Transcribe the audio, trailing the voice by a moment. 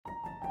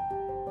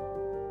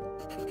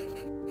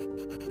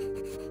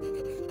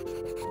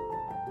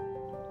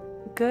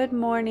Good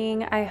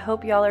morning. I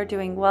hope y'all are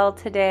doing well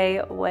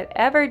today,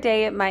 whatever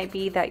day it might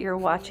be that you're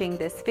watching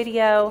this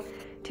video.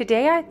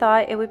 Today I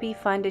thought it would be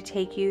fun to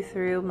take you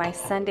through my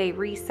Sunday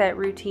reset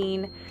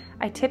routine.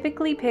 I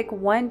typically pick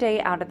one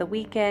day out of the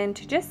weekend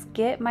to just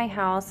get my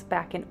house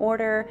back in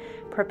order,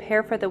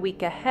 prepare for the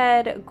week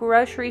ahead,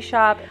 grocery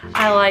shop.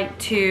 I like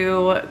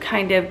to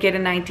kind of get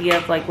an idea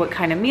of like what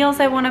kind of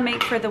meals I want to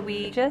make for the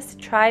week, just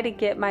try to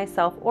get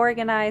myself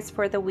organized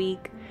for the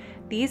week.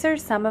 These are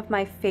some of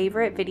my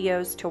favorite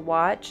videos to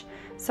watch,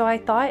 so I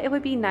thought it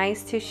would be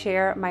nice to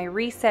share my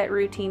reset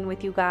routine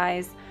with you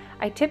guys.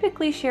 I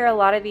typically share a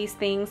lot of these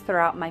things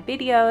throughout my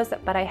videos,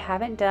 but I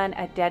haven't done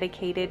a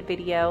dedicated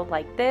video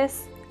like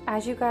this.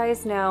 As you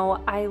guys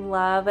know, I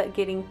love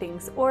getting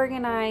things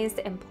organized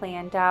and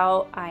planned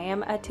out. I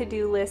am a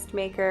to-do list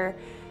maker.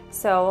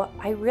 So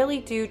I really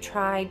do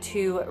try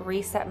to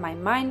reset my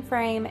mind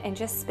frame and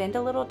just spend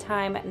a little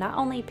time not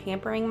only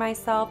pampering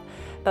myself,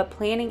 but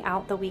planning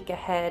out the week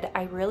ahead.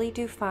 I really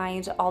do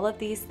find all of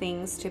these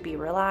things to be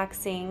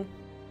relaxing.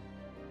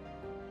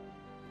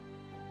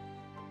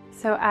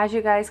 So as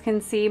you guys can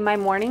see, my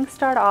mornings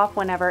start off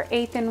whenever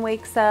Ethan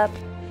wakes up,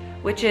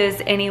 which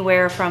is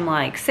anywhere from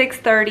like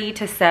 6:30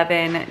 to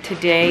 7.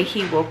 Today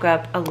he woke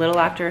up a little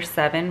after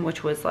 7,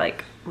 which was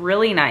like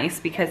really nice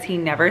because he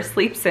never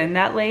sleeps in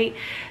that late.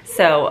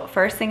 So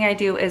first thing I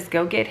do is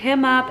go get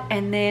him up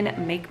and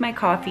then make my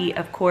coffee,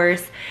 of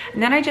course.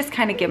 And then I just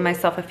kind of give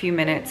myself a few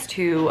minutes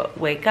to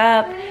wake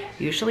up.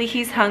 Usually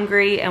he's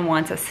hungry and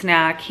wants a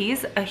snack.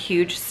 He's a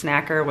huge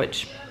snacker,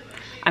 which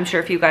I'm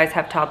sure if you guys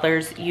have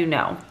toddlers, you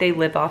know, they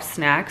live off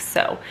snacks.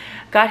 So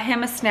got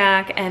him a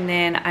snack and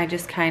then I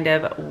just kind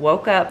of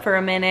woke up for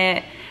a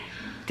minute,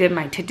 did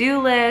my to-do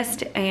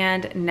list,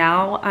 and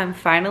now I'm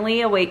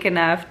finally awake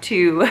enough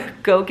to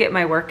go get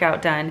my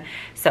workout done.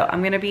 So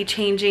I'm gonna be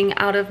changing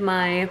out of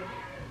my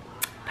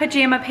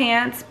pajama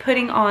pants,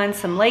 putting on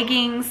some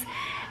leggings,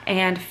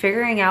 and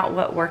figuring out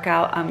what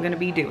workout I'm gonna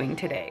be doing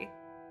today.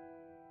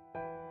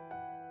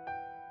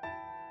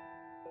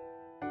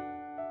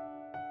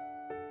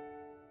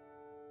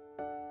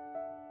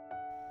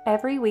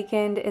 Every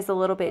weekend is a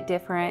little bit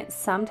different.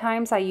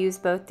 Sometimes I use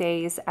both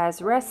days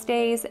as rest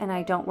days and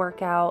I don't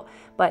work out,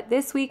 but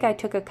this week I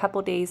took a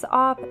couple days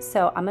off,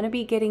 so I'm gonna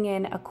be getting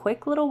in a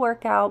quick little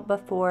workout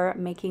before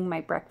making my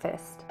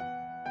breakfast.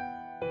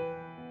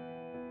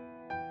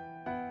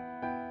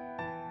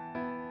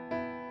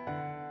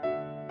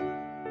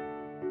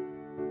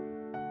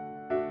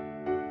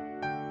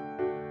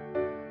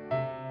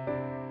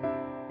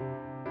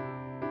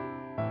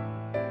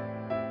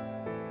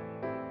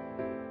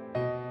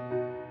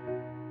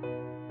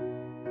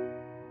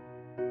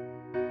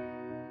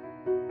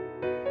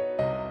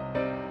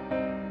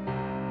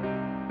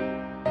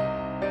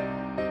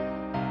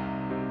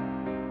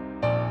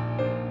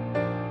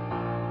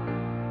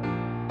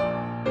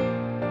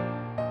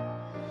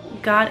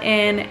 Got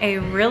in a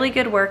really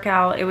good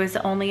workout. It was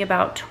only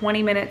about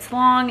 20 minutes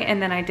long,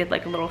 and then I did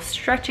like a little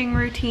stretching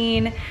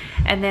routine,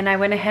 and then I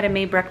went ahead and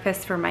made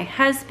breakfast for my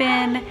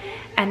husband.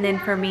 And then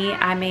for me,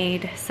 I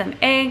made some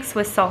eggs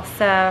with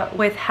salsa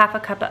with half a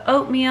cup of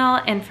oatmeal,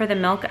 and for the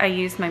milk I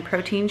used my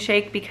protein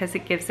shake because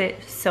it gives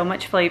it so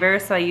much flavor.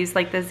 So I used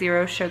like the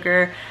 0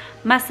 sugar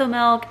muscle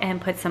milk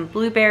and put some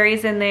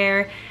blueberries in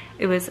there.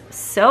 It was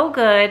so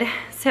good.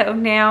 So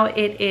now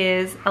it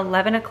is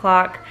 11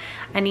 o'clock.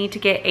 I need to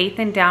get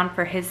Ethan down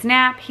for his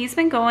nap. He's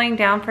been going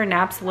down for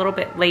naps a little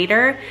bit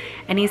later,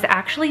 and he's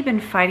actually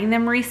been fighting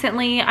them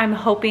recently. I'm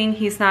hoping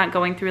he's not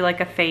going through like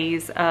a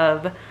phase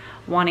of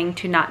wanting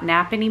to not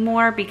nap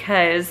anymore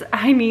because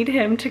I need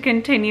him to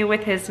continue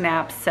with his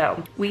naps.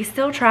 So we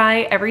still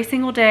try every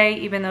single day,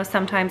 even though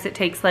sometimes it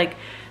takes like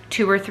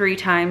 2 or 3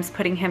 times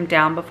putting him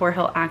down before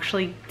he'll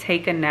actually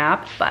take a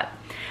nap. But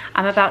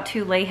I'm about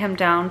to lay him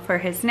down for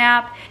his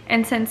nap,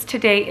 and since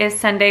today is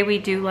Sunday, we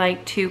do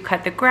like to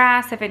cut the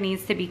grass if it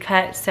needs to be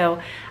cut.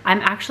 So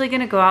I'm actually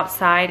gonna go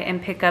outside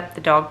and pick up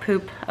the dog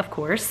poop, of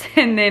course,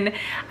 and then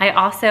I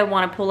also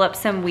want to pull up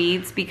some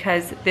weeds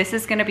because this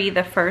is gonna be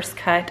the first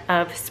cut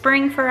of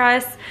spring for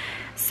us.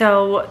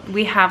 So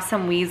we have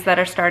some weeds that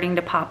are starting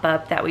to pop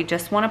up that we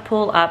just want to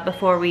pull up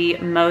before we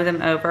mow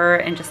them over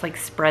and just like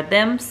spread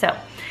them. So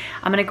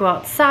I'm gonna go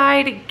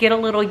outside, get a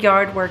little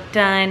yard work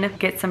done,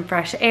 get some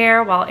fresh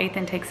air while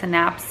Ethan takes a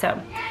nap. So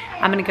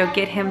I'm gonna go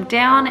get him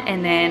down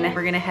and then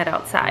we're gonna head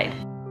outside.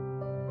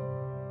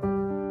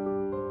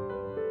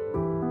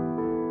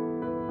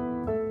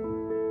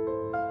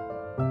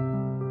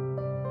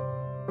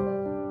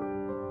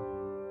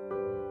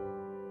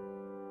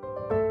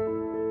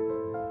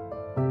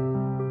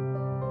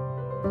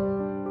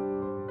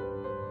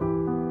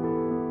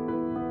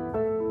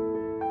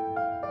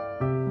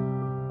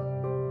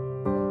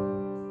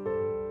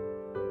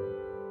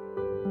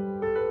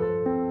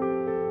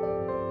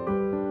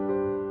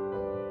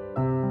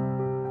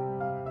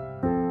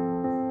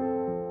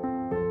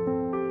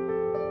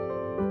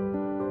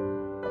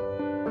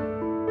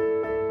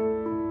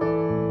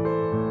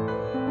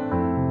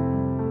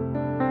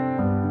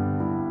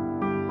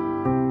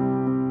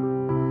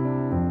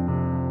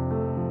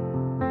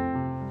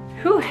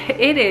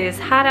 it is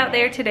hot out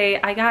there today.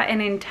 I got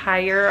an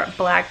entire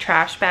black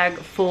trash bag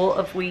full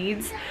of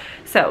weeds.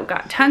 So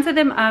got tons of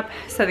them up.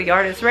 So the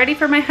yard is ready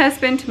for my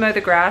husband to mow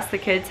the grass. The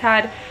kids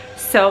had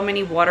so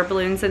many water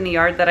balloons in the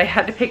yard that I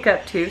had to pick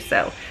up too.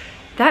 So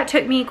that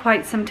took me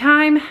quite some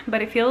time,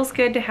 but it feels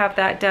good to have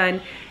that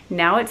done.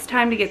 Now it's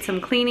time to get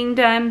some cleaning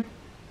done.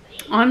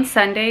 On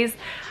Sundays,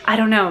 I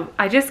don't know,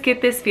 I just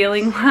get this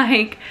feeling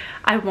like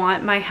I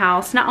want my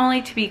house not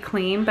only to be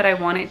clean, but I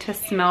want it to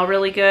smell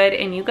really good.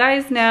 And you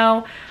guys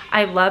know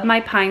I love my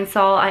Pine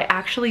Sol. I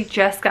actually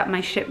just got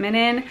my shipment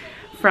in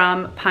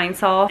from Pine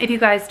Sol. If you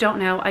guys don't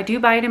know, I do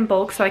buy it in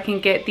bulk so I can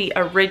get the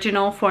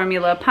original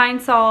formula Pine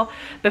Sol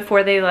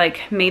before they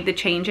like made the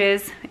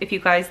changes. If you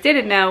guys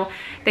didn't know,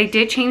 they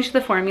did change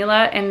the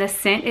formula and the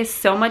scent is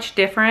so much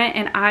different,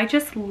 and I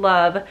just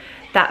love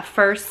that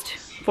first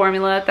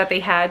formula that they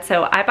had.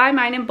 So I buy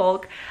mine in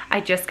bulk.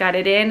 I just got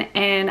it in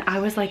and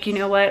I was like, you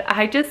know what,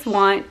 I just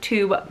want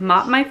to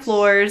mop my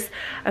floors.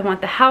 I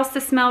want the house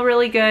to smell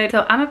really good.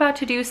 So I'm about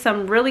to do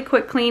some really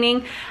quick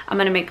cleaning. I'm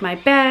gonna make my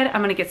bed. I'm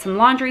gonna get some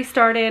laundry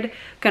started,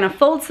 gonna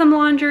fold some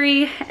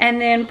laundry,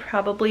 and then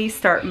probably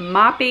start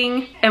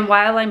mopping. And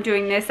while I'm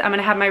doing this, I'm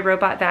gonna have my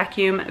robot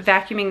vacuum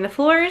vacuuming the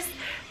floors.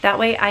 That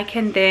way I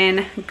can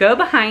then go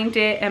behind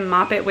it and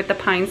mop it with the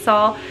Pine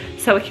Sol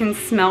so it can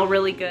smell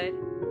really good.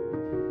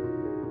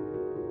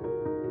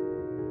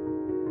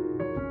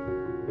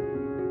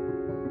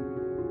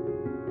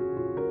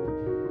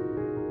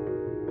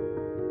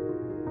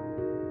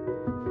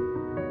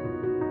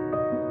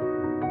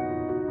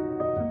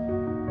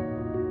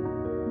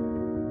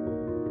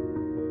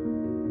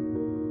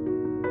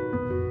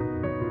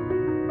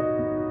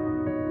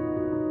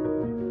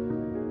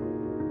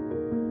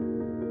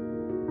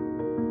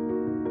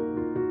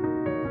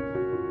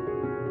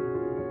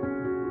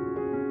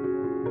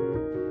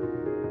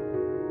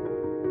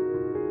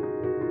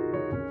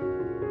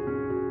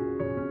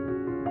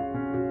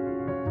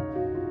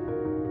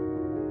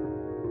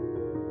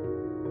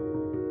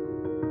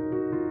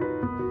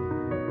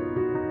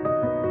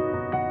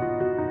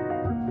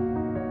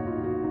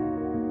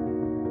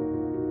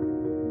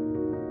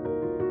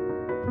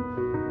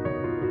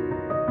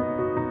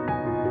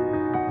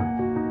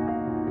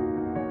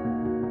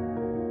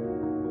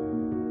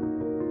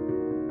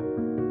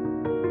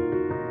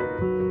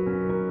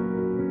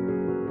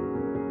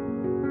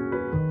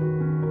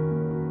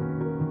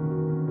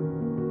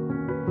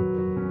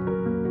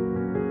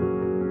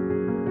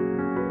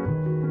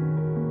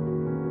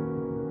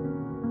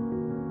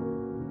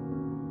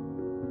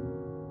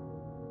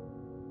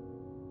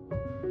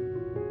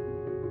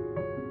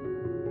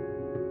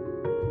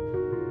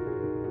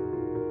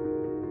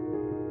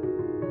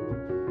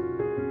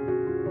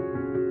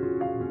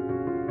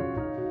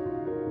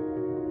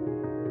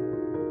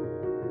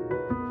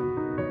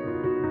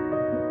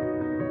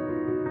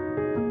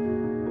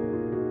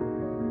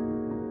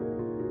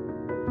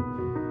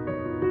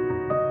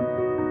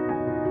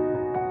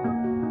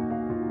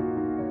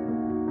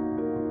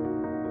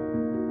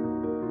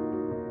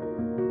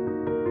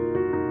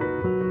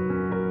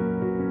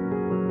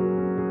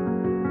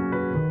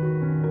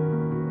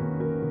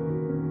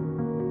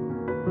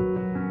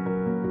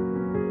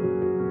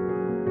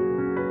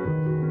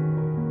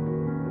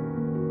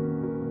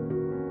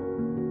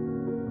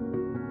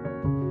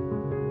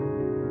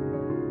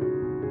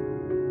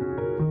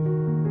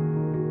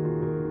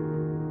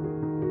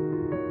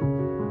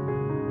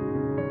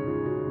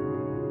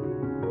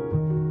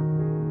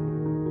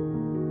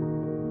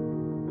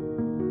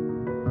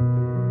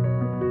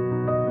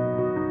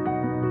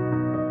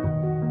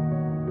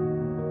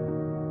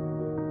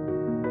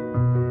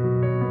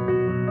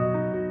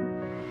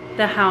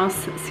 The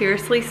house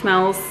seriously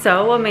smells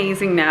so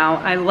amazing now.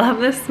 I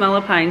love the smell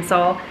of Pine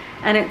Sol,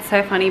 and it's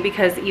so funny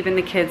because even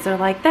the kids are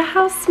like, the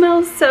house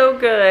smells so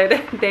good.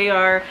 They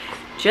are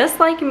just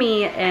like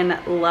me and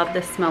love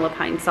the smell of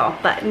Pine Sol.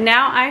 But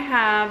now I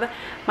have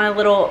my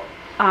little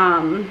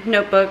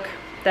notebook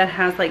that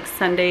has like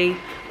Sunday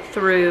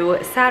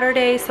through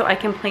Saturday so I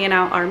can plan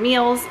out our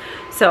meals.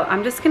 So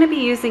I'm just gonna be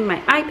using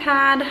my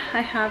iPad I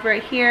have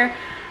right here.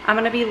 I'm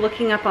gonna be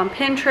looking up on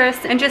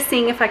Pinterest and just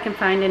seeing if I can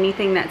find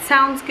anything that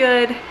sounds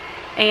good.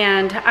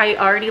 And I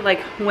already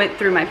like went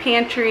through my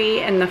pantry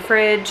and the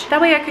fridge.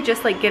 That way I could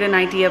just like get an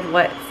idea of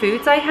what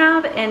foods I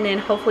have and then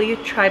hopefully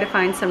try to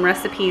find some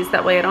recipes.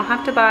 That way I don't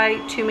have to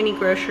buy too many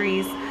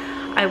groceries.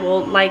 I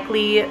will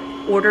likely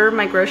order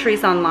my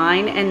groceries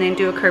online and then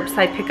do a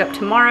curbside pickup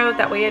tomorrow.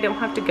 That way I don't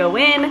have to go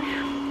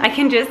in. I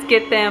can just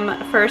get them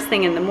first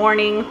thing in the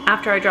morning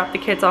after I drop the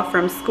kids off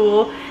from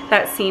school.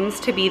 That seems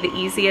to be the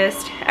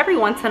easiest. Every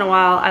once in a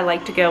while I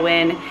like to go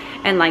in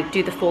and like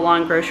do the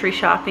full-on grocery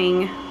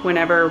shopping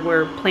whenever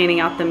we're planning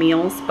out the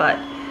meals, but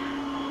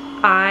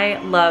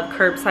I love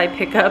curbside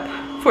pickup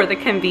for the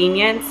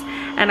convenience,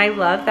 and I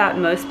love that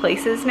most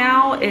places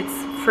now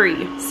it's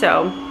free.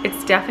 So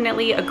it's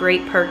definitely a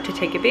great perk to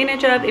take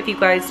advantage of. If you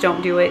guys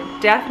don't do it,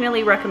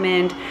 definitely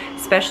recommend,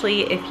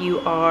 especially if you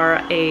are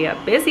a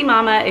busy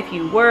mama, if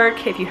you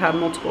work, if you have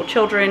multiple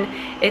children.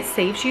 It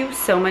saves you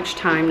so much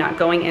time not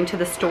going into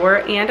the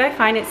store, and I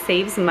find it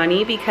saves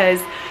money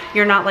because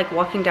you're not like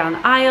walking down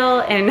the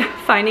aisle and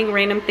finding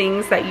random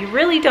things that you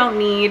really don't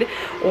need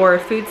or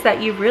foods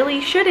that you really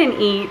shouldn't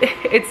eat.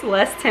 It's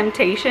less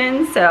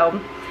temptation. So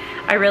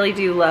I really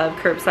do love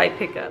curbside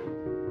pickup.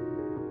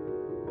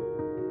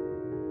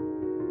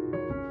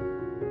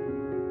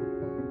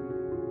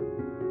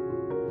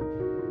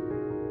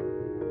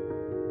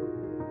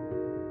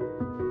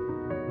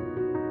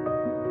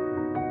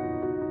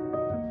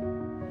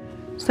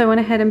 So I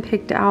went ahead and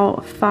picked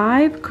out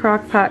 5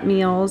 crock pot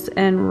meals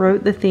and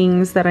wrote the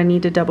things that I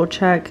need to double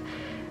check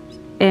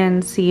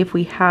and see if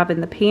we have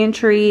in the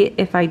pantry.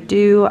 If I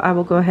do, I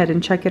will go ahead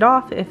and check it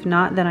off. If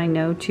not, then I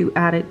know to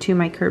add it to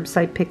my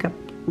curbside pickup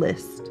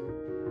list.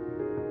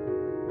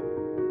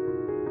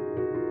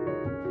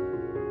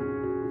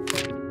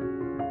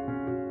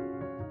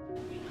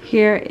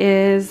 Here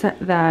is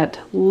that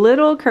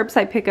little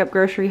curbside pickup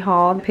grocery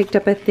haul. Picked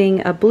up a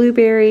thing of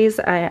blueberries.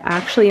 I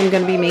actually am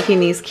going to be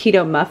making these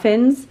keto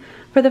muffins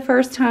for the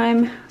first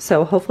time,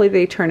 so hopefully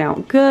they turn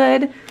out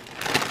good.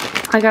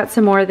 I got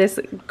some more of this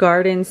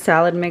garden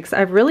salad mix.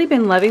 I've really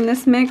been loving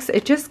this mix.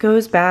 It just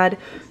goes bad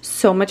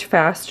so much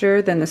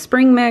faster than the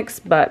spring mix,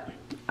 but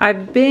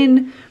I've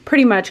been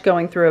pretty much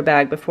going through a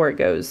bag before it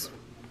goes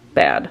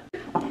bad.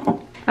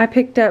 I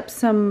picked up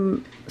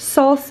some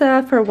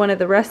salsa for one of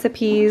the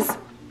recipes.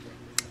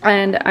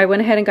 And I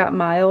went ahead and got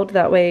mild,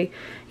 that way,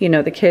 you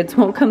know, the kids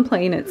won't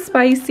complain it's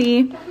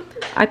spicy.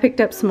 I picked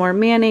up some more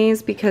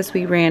mayonnaise because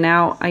we ran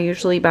out. I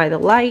usually buy the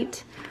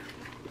light.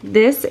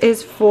 This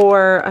is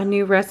for a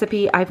new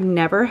recipe. I've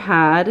never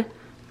had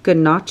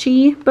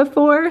gnocchi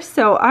before,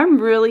 so I'm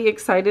really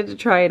excited to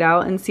try it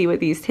out and see what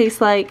these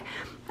taste like.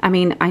 I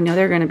mean, I know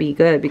they're gonna be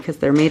good because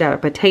they're made out of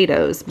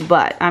potatoes,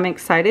 but I'm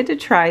excited to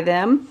try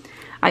them.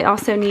 I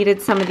also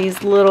needed some of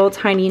these little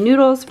tiny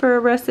noodles for a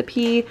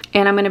recipe,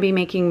 and I'm gonna be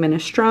making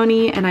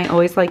minestrone, and I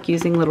always like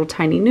using little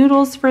tiny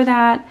noodles for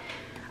that.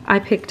 I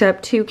picked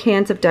up 2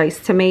 cans of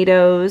diced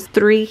tomatoes,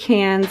 3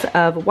 cans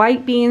of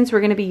white beans. We're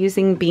gonna be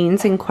using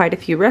beans in quite a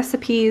few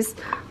recipes.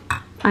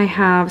 I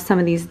have some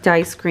of these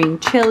diced green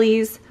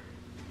chilies,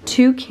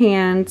 2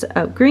 cans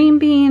of green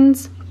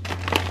beans.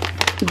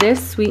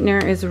 This sweetener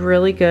is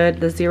really good,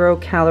 the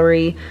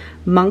 0-calorie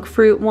monk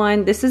fruit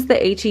one. This is the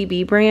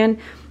HEB brand.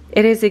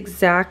 It is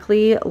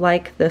exactly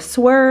like the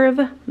Swerve,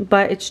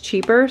 but it's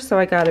cheaper, so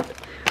I got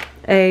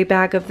a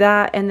bag of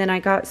that. And then I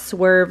got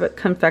Swerve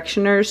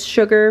confectioner's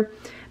sugar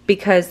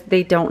because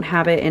they don't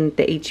have it in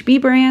the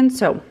HEB brand,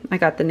 so I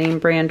got the name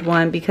brand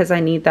one because I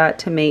need that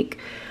to make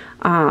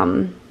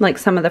like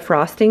some of the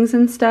frostings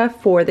and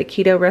stuff for the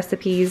keto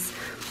recipes.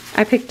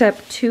 I picked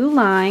up 2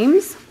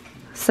 limes,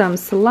 some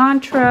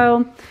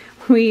cilantro.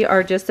 We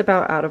are just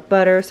about out of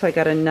butter, so I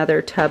got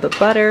another tub of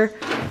butter.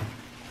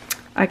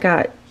 I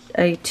got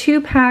a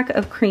 2-pack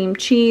of cream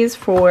cheese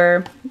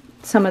for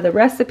some of the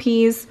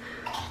recipes,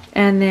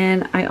 and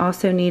then I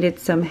also needed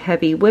some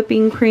heavy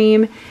whipping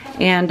cream,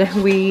 and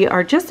we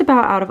are just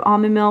about out of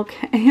almond milk,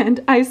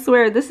 and I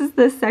swear this is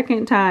the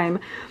 2nd time.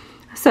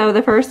 So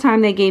the first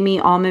time they gave me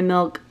almond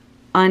milk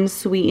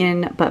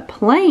unsweetened but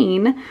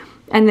plain,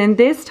 and then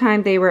this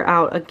time they were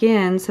out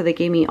again, so they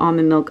gave me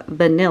almond milk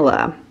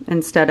vanilla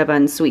instead of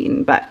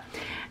unsweetened, but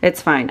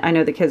it's fine. I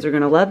know the kids are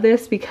gonna love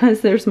this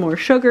because there's more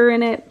sugar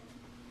in it.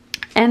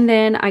 And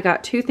then I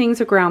got 2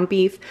 things of ground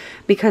beef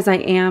because I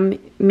am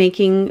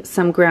making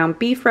some ground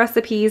beef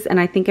recipes,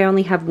 and I think I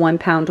only have 1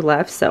 pound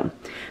left, so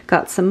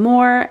got some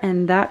more,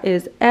 and that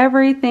is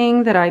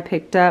everything that I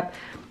picked up.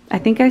 I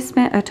think I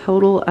spent a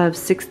total of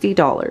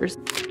 $60.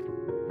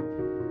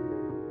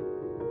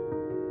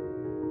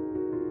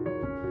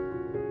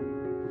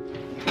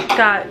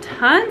 Got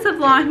tons of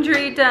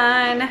laundry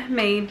done,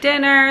 made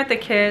dinner. The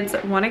kids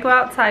want to go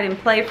outside and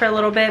play for a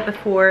little bit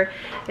before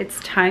it's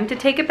time to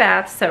take a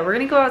bath. So we're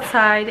gonna go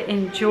outside,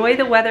 enjoy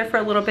the weather for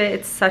a little bit.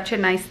 It's such a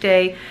nice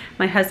day.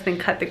 My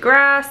husband cut the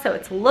grass, so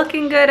it's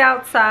looking good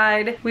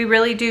outside. We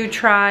really do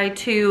try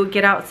to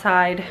get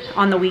outside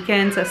on the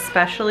weekends,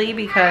 especially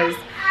because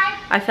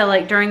I feel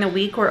like during the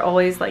week we're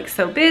always like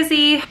so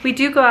busy. We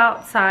do go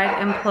outside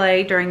and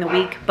play during the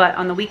week, but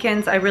on the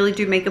weekends I really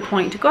do make a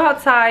point to go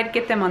outside,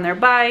 get them on their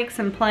bikes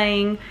and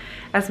playing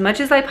as much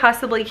as I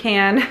possibly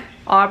can.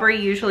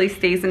 Aubrey usually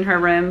stays in her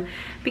room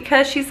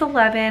because she's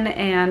 11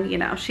 and, you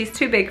know, she's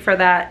too big for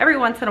that. Every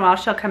once in a while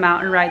she'll come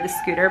out and ride the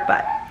scooter,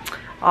 but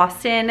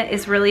Austin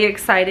is really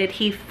excited.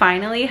 He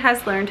finally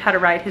has learned how to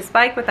ride his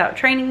bike without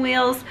training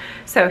wheels,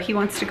 so he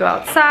wants to go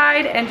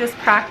outside and just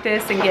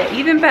practice and get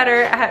even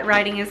better at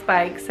riding his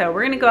bike. So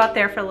we're gonna go out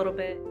there for a little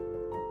bit.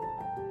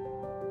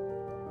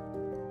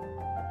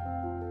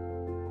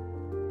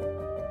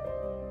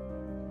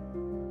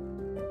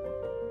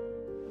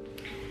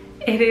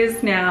 It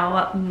is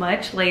now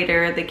much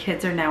later. The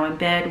kids are now in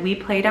bed. We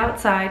played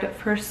outside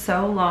for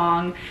so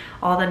long.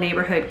 All the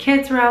neighborhood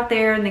kids were out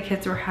there and the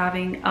kids were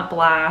having a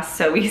blast.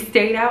 So we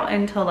stayed out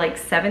until like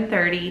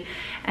 7:30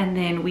 and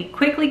then we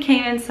quickly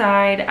came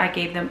inside. I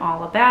gave them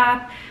all a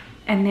bath.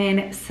 And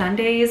then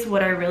Sundays,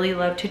 what I really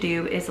love to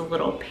do is a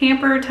little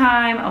pamper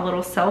time, a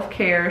little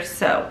self-care.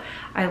 So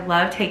I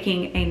love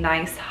taking a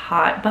nice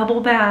hot bubble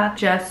bath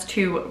just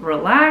to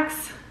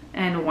relax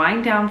and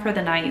wind down for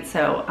the night.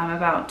 So I'm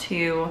about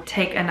to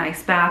take a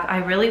nice bath. I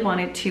really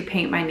wanted to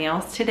paint my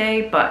nails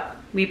today, but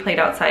we played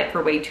outside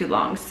for way too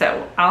long.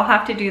 So I'll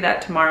have to do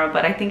that tomorrow,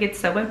 but I think it's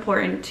so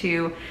important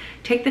to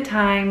take the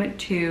time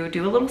to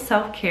do a little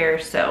self-care.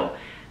 So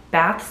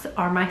baths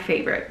are my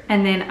favorite.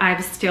 And then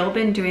I've still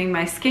been doing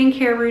my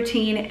skincare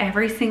routine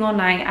every single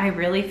night. I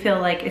really feel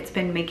like it's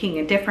been making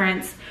a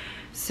difference.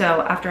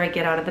 So after I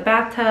get out of the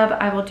bathtub,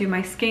 I will do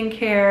my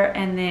skincare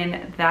and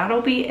then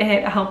that'll be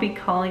it. I'll be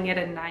calling it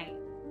a night.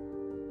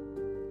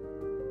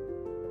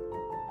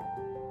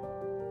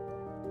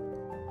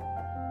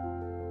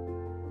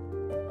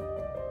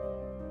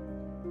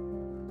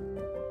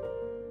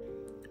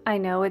 I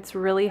know it's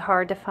really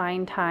hard to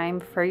find time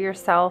for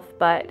yourself,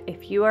 but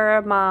if you are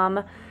a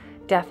mom,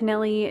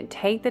 definitely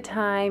take the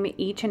time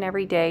each and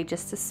every day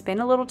just to spend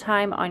a little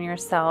time on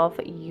yourself.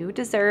 You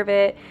deserve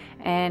it.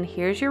 And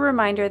here's your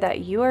reminder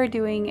that you are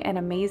doing an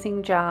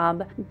amazing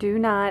job. Do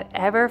not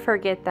ever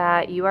forget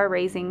that you are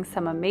raising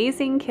some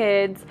amazing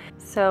kids.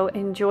 So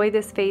enjoy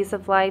this phase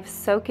of life,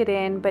 soak it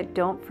in, but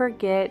don't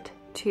forget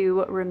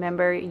to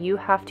remember you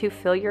have to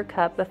fill your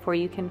cup before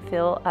you can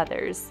fill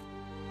others.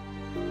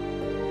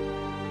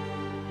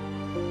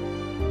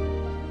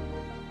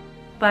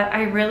 But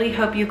I really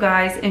hope you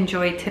guys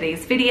enjoyed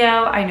today's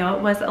video. I know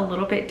it was a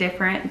little bit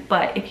different,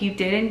 but if you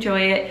did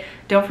enjoy it,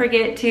 don't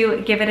forget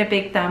to give it a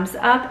big thumbs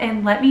up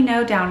and let me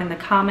know down in the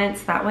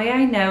comments. That way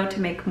I know to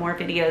make more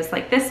videos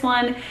like this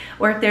one,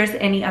 or if there's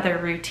any other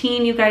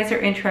routine you guys are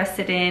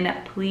interested in,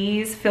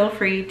 please feel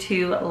free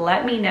to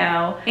let me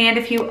know. And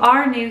if you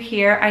are new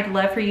here, I'd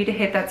love for you to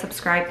hit that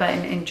subscribe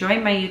button and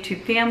join my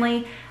YouTube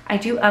family. I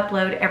do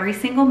upload every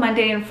single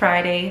Monday and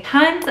Friday,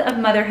 tons of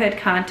motherhood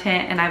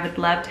content, and I would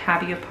love to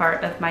have you a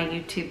part of my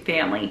YouTube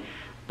family.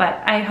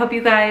 But I hope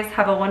you guys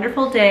have a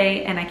wonderful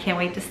day, and I can't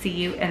wait to see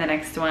you in the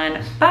next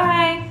one.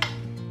 Bye!